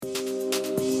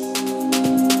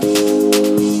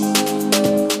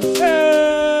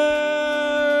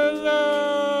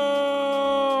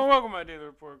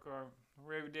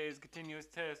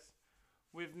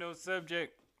So,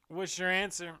 subject, what's your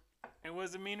answer? And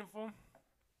was it meaningful?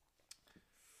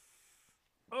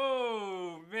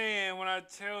 Oh, man, when I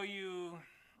tell you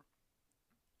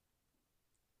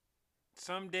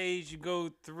some days you go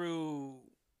through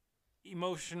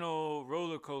emotional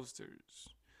roller coasters,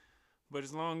 but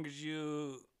as long as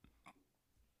you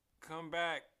come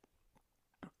back,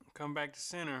 come back to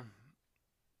center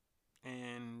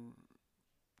and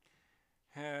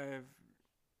have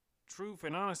truth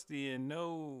and honesty and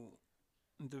know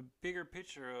the bigger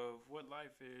picture of what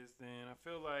life is, then I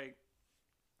feel like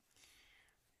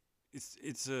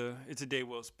it's a day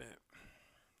well spent.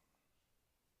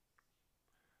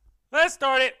 Let's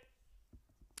start it.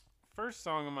 First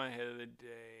song in my head of the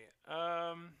day.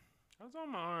 I was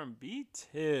on my R&B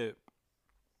tip.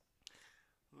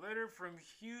 Letter from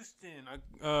Houston.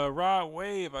 Rod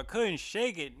Wave. I couldn't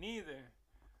shake it neither.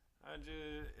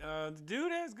 The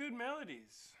dude has good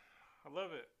melodies. I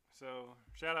love it. So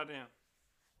shout out to him.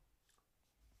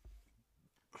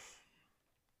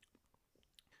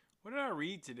 What did I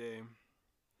read today?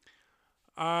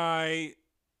 I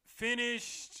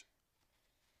finished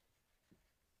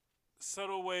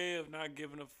Subtle Way of Not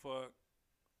Giving a Fuck.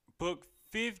 Book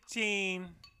 15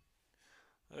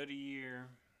 of the year.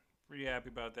 Pretty happy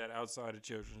about that outside of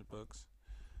children's books.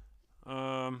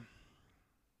 The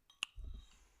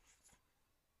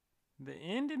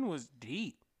ending was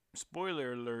deep.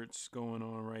 Spoiler alerts going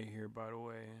on right here, by the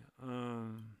way.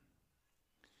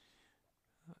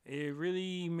 It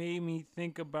really made me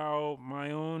think about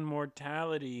my own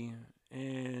mortality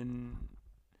and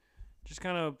just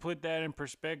kind of put that in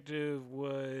perspective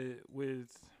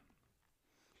with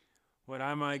what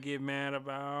I might get mad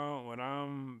about, what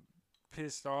I'm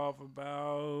pissed off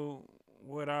about,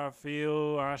 what I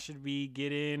feel I should be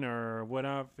getting, or what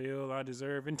I feel I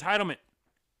deserve. Entitlement.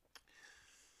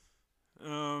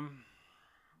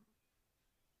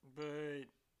 But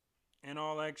in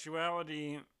all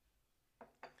actuality,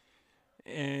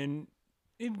 and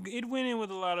it went in with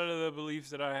a lot of the beliefs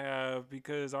that I have,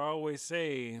 because I always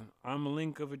say I'm a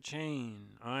link of a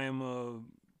chain. I am a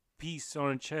piece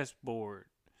on a chessboard.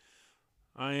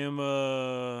 I am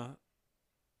a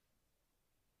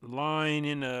line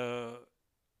in a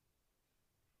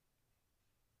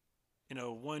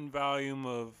one volume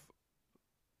of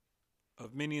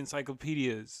many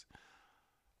encyclopedias.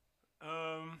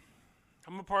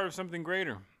 I'm a part of something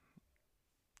greater,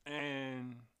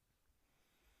 and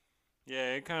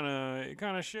yeah, it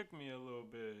kind of shook me a little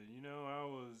bit. I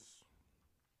was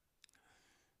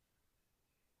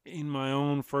in my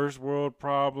own first world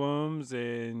problems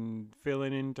and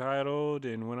feeling entitled,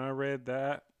 and when I read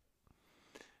that,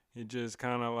 it just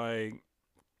kind of like,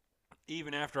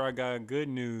 even after I got good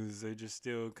news, it just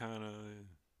still kind of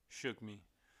shook me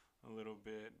a little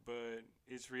bit. But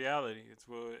it's reality. It's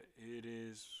what it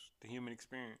is, the human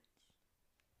experience.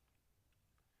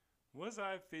 Was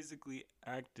I physically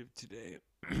active today?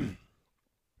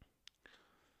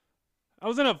 I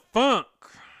was in a funk.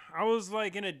 I was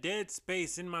like in a dead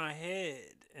space in my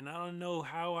head, and I don't know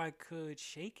how I could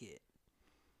shake it.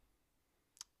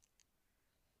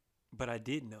 But I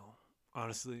did know,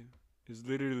 honestly. It was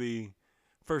literally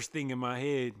first thing in my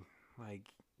head, like,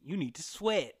 you need to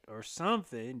sweat or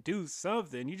something, do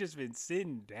something. You just been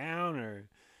sitting down, or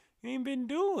you ain't been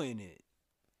doing it.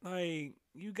 Like,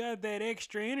 you got that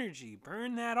extra energy.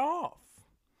 Burn that off.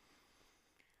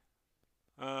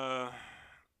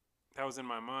 That was in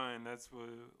my mind. That's what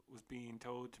was being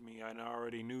told to me. I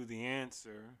already knew the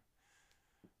answer.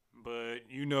 But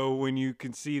when you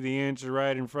can see the answer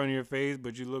right in front of your face,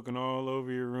 but you're looking all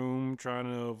over your room trying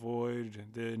to avoid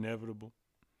the inevitable.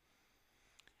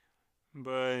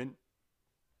 But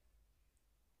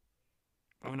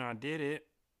when I did it,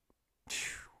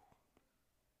 it's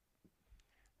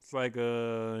like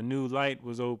a new light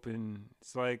was open.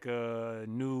 It's like a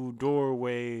new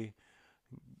doorway,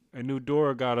 a new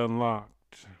door got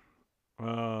unlocked.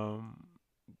 The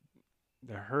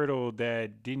hurdle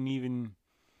that didn't even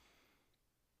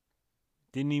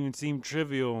seem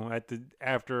trivial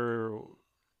after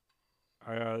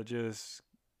I just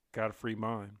got a free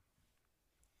mind.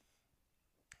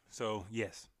 So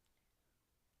yes.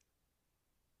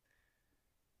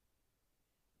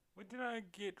 What did I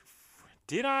get?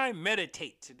 Did I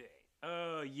meditate today?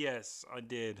 Yes, I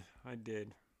did. I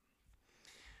did.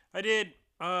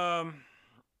 I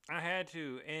had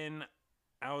to, and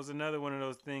I was another one of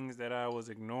those things that I was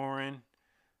ignoring.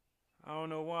 I don't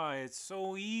know why. It's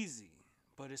so easy,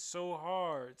 but it's so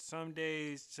hard some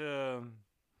days to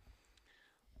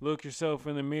look yourself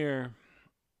in the mirror.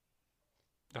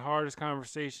 The hardest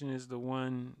conversation is the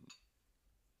one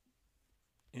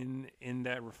in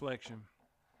that reflection.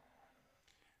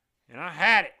 And I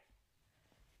had it.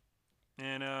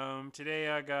 And today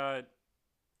I got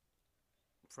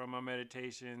from my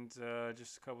meditations,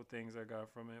 just a couple things I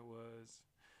got from it was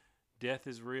death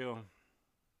is real.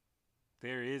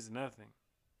 There is nothing.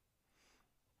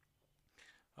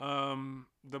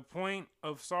 The point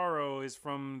of sorrow is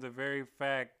from the very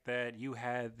fact that you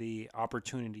had the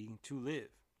opportunity to live.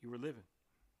 You were living.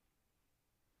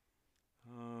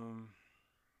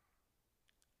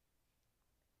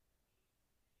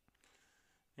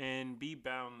 And be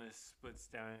boundless, but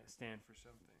stand for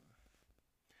something.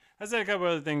 I said a couple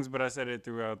other things, but I said it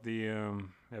throughout the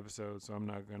episode, so I'm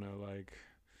not gonna like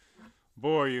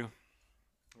bore you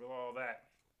with all that.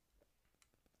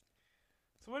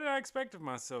 So, what did I expect of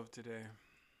myself today?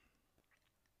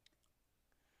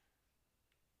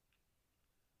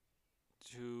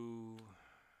 To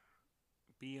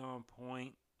be on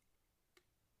point,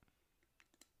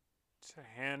 to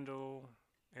handle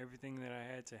everything that I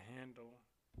had to handle,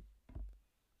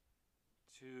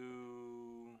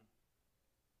 to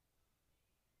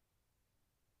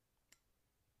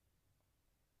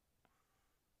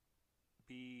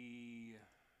be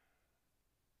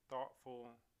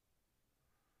thoughtful,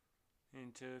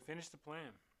 and to finish the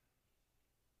plan.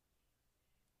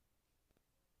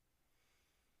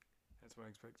 That's what I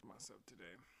expect of myself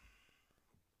today.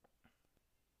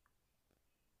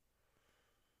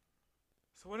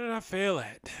 So what did I fail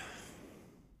at?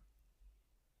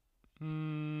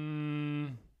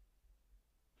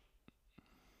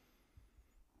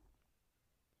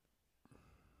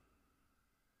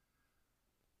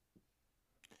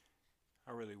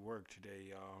 I really worked today,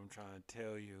 y'all. I'm trying to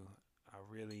tell you. I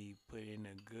really put in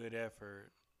a good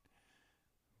effort.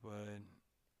 But,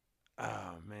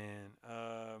 oh, man.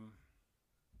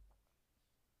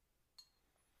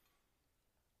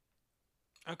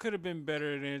 I could have been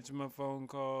better at answering my phone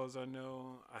calls. I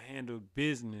know I handled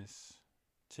business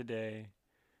today.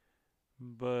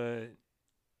 But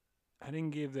I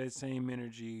didn't give that same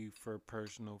energy for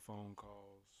personal phone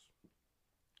calls,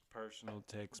 personal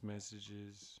text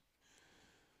messages.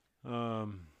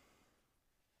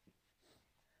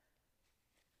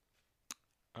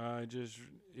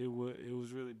 It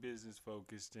was really business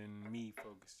focused and me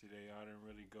focused today. I didn't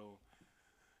really go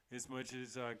as much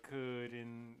as I could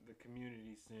in the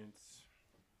community sense.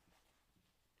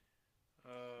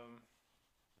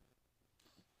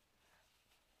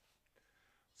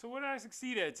 So what did I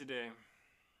succeed at today?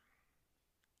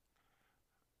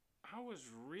 I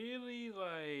was really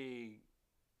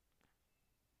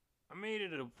I made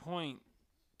it a point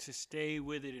to stay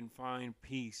with it and find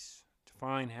peace, to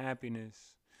find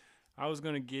happiness. I was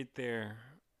going to get there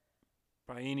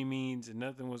by any means, and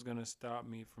nothing was going to stop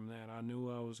me from that. I knew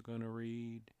I was going to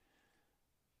read.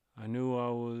 I knew I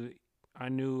was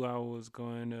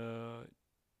going to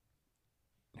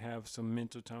have some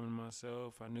mental time to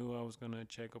myself. I knew I was going to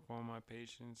check up on my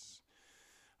patients.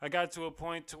 I got to a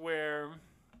point to where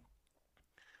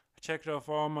I checked off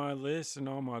all my lists and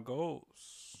all my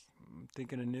goals. I'm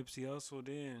thinking of Nipsey Hussle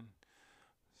then.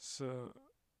 So,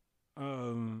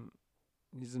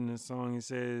 using the song, he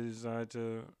says I had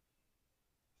to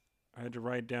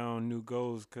write down new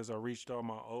goals because I reached all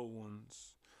my old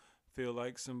ones. Feel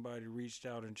like somebody reached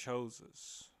out and chose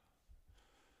us.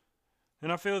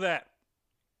 And I feel that.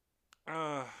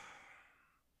 And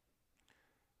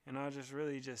I just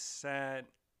really just sat.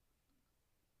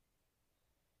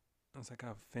 I was like,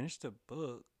 I finished a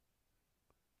book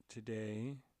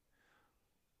today.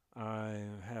 I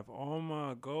have all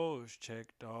my goals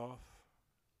checked off.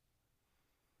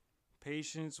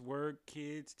 Patients, work,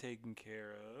 kids taken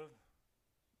care of.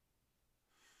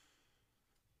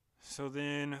 So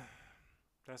then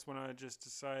that's when I just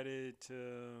decided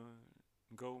to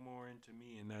go more into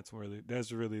me, and that's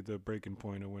really the breaking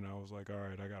point of when I was like, all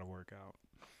right, I gotta work out.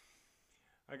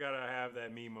 I gotta have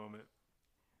that me moment.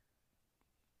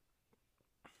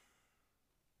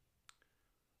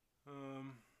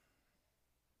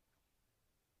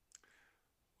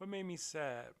 What made me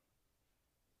sad?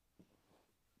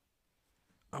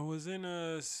 I was in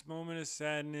a moment of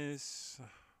sadness. I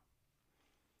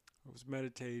was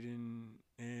meditating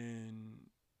and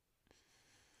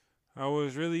I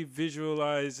was really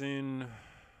visualizing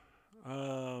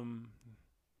I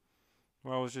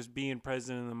was just being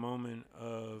present in the moment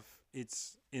of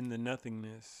it's in the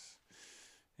nothingness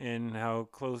and how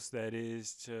close that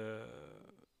is to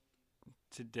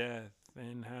death,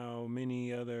 and how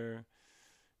many other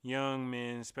young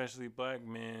men, especially black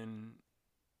men,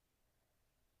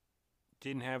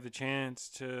 didn't have the chance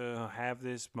to have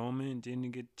this moment, didn't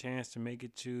get the chance to make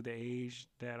it to the age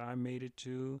that I made it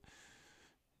to,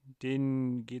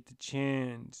 didn't get the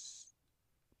chance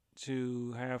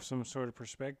to have some sort of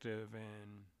perspective,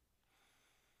 and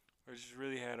I just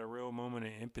really had a real moment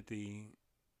of empathy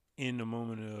in the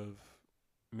moment of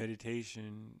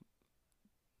meditation,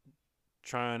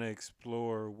 trying to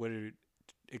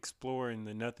exploring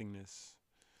the nothingness.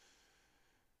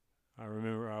 I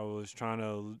remember I was trying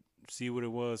to see what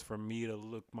it was for me to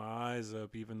look my eyes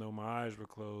up, even though my eyes were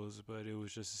closed, but it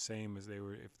was just the same as they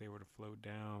were if they were to float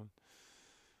down,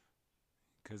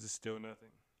 because it's still nothing.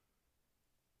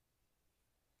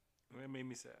 That made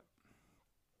me sad.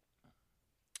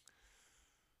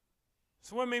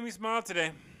 So what made me smile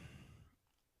today?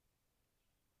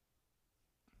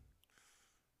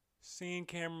 Seeing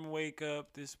Cameron wake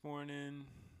up this morning.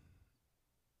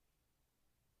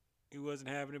 He wasn't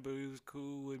having it, but he was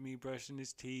cool with me brushing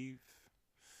his teeth.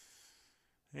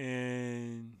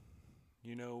 And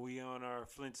we on our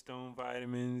Flintstone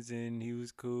vitamins, and he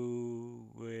was cool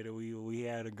with it. We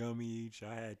had a gummy each.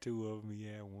 I had two of them. He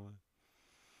had one.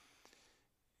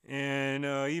 And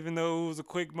even though it was a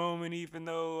quick moment, even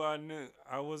though I knew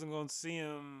I wasn't gonna see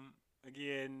him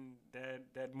again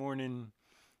that morning,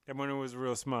 that morning was a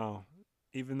real smile.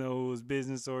 Even though it was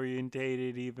business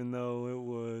orientated, even though it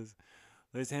was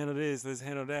let's handle this, let's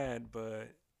handle that, but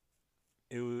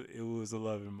it was a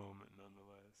loving moment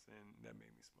nonetheless, and that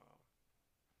made me smile.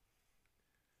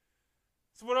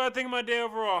 So what do I think of my day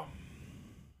overall?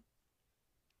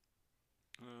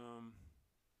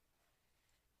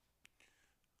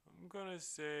 I'm gonna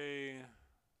say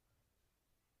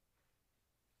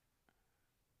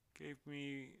gave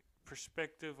me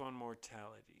perspective on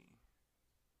mortality.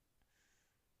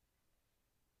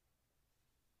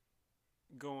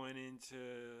 Going into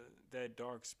that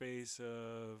dark space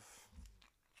of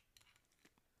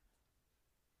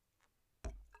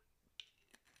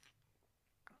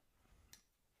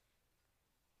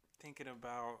thinking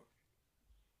about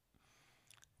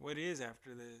what is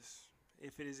after this,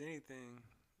 if it is anything,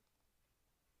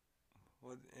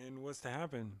 and what's to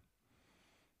happen,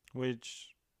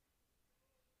 which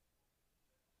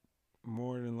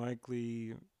more than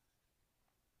likely,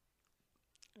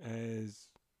 as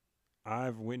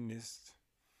I've witnessed,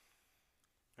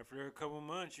 after a couple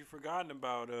months, you've forgotten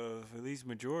about at least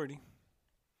majority.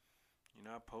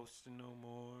 You're not posting no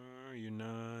more. You're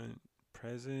not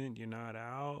present. You're not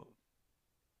out.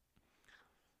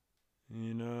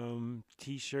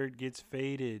 T-shirt gets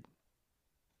faded.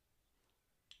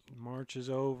 March is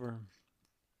over.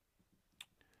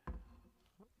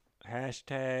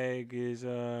 Hashtag is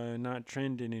not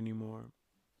trending anymore.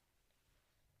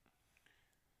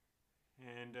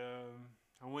 And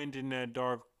I went in that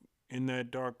dark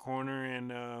corner,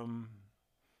 and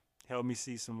helped me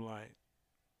see some light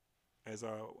as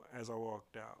I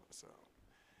walked out. So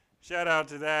shout out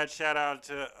to that. Shout out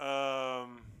to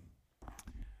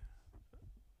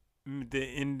the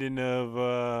ending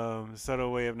of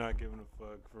Subtle Way of Not Giving a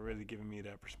Fuck for really giving me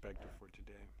that perspective for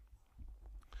today.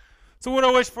 So what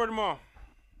I wish for tomorrow?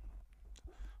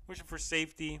 Wishing for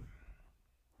safety.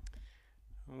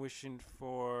 I'm wishing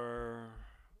for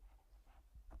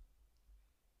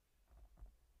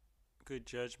good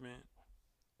judgment.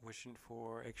 Wishing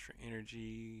for extra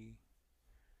energy.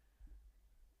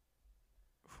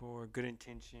 For good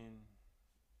intention.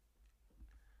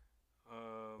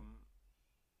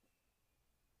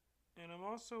 And I'm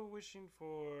also wishing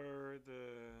for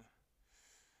the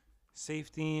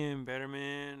safety and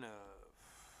betterment of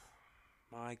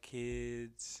my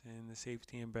kids, and the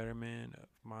safety and betterment of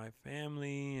my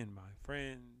family and my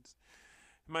friends,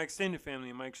 and my extended family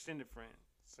and my extended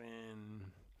friends.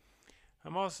 And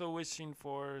I'm also wishing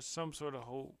for some sort of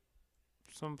hope,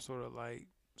 some sort of light,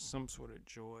 some sort of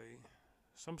joy,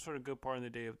 some sort of good part in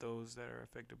the day of those that are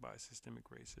affected by systemic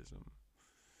racism.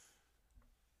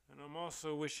 And I'm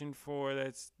also wishing for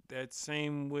that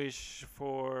same wish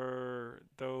for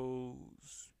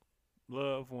those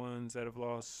loved ones that have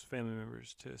lost family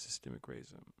members to systemic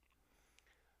racism.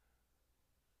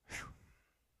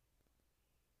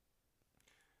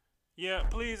 Yeah,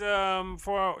 please.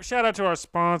 Shout out to our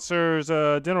sponsors,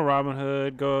 Dental Robin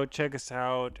Hood. Go check us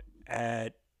out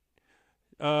at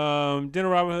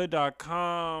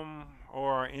dentalrobinhood.com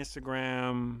or our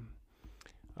Instagram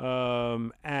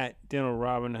at Dental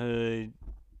Robin Hood.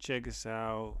 Check us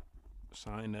out.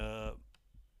 Sign up.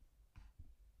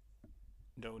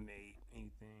 Donate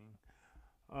anything.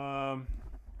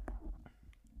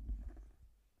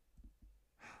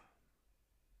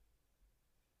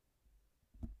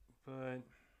 But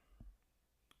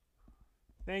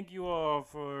thank you all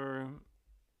for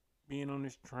being on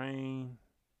this train.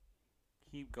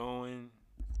 Keep going.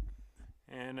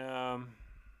 And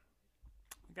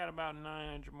We got about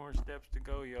 900 more steps to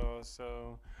go, y'all.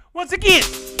 So, once again,